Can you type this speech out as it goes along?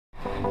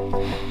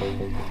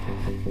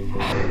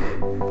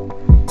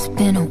It's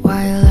been a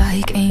while,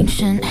 like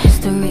ancient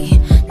history.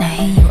 Now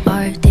here you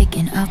are,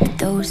 digging up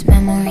those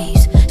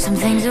memories. Some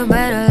things are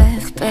better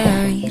left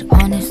buried,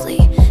 honestly.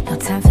 No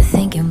time for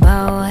thinking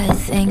about what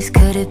things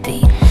could have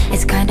been.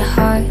 It's kinda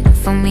hard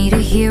for me to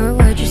hear a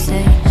word you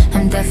say.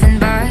 I'm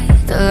deafened by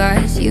the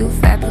lies you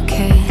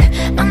fabricate.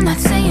 I'm not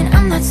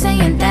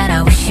saying that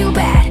I wish you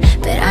bad,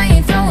 but I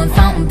ain't throwing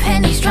fountain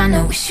pennies trying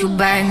to wish you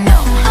back, no.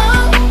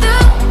 All the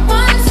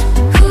ones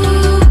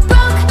who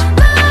broke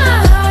my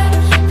heart,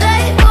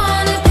 they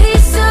want a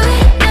piece of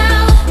it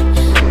now.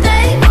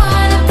 They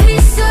want a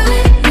piece of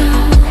it now.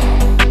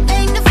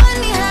 Ain't it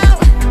funny how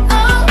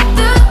all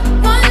the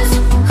ones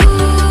who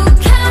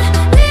count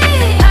me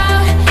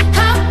out,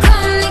 how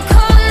come they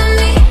calling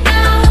me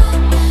now?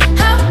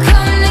 How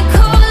come they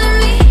calling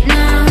me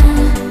now?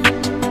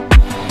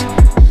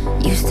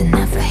 Used to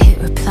never hit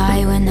reply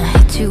when I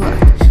hit you up,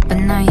 but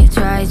now you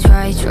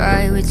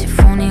try with your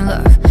phony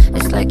love.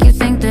 It's like you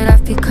think that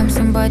I've become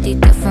somebody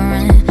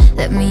different.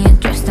 Let me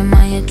address to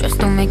my address,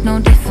 don't make no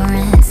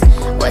difference.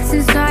 What's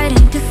inside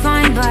ain't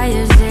defined by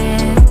your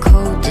zip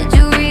code. Did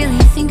you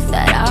really think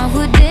that I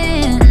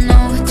wouldn't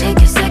know?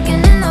 Take a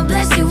second and I'll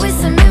bless you with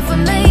some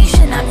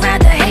information. I'd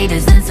rather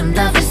haters than some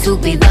lovers who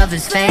be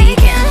lovers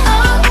faking.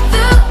 All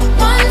the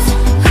ones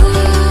who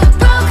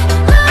broke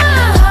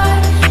my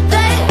heart,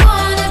 they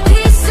want a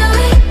piece of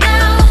it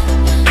now.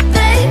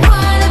 They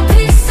want a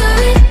piece of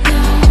it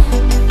now.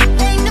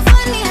 Ain't it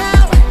funny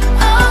how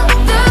all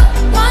the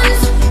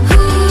ones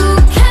who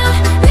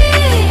count me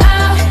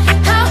out,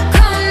 how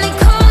come they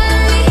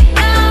calling me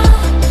now?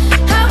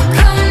 How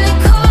come they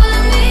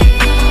calling me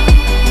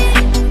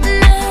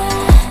now?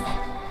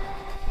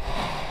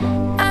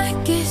 I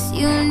guess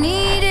you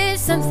needed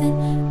something,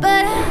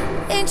 but I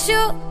ain't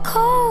your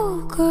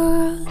cold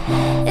girl.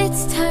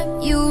 It's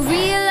time you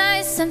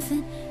realize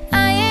something.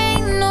 I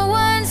ain't no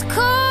one's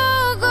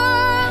cold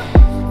girl.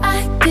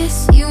 I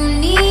guess you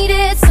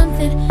needed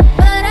something,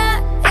 but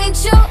I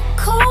ain't your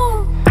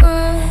cold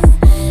girl.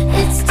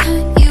 It's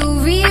time you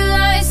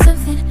realize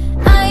something.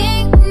 I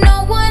ain't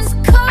no one's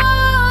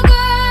cold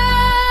girl.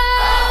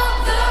 All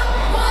the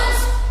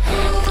ones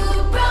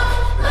who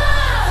broke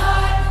my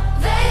heart,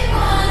 they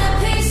want a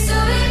piece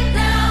of it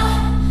now.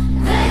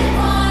 They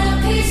want a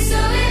piece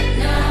of it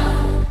now.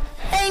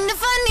 Ain't it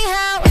funny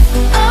how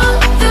all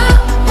the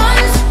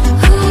ones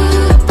who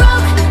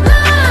broke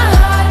my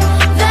heart,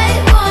 they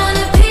want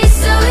a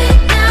piece of it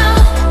now.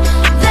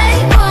 They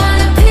want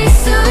a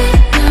piece of it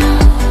now.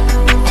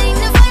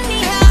 Ain't it funny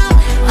how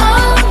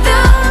all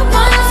the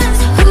ones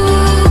who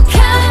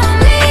count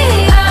me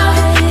out,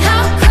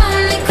 how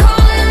come they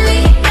calling me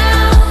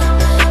now?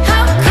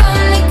 How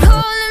come they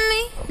calling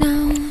me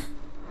now?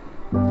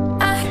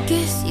 I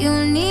guess you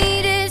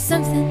needed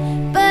something,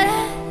 but I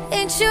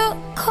ain't your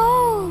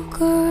cold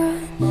girl.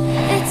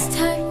 It's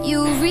time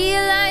you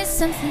realize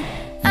something.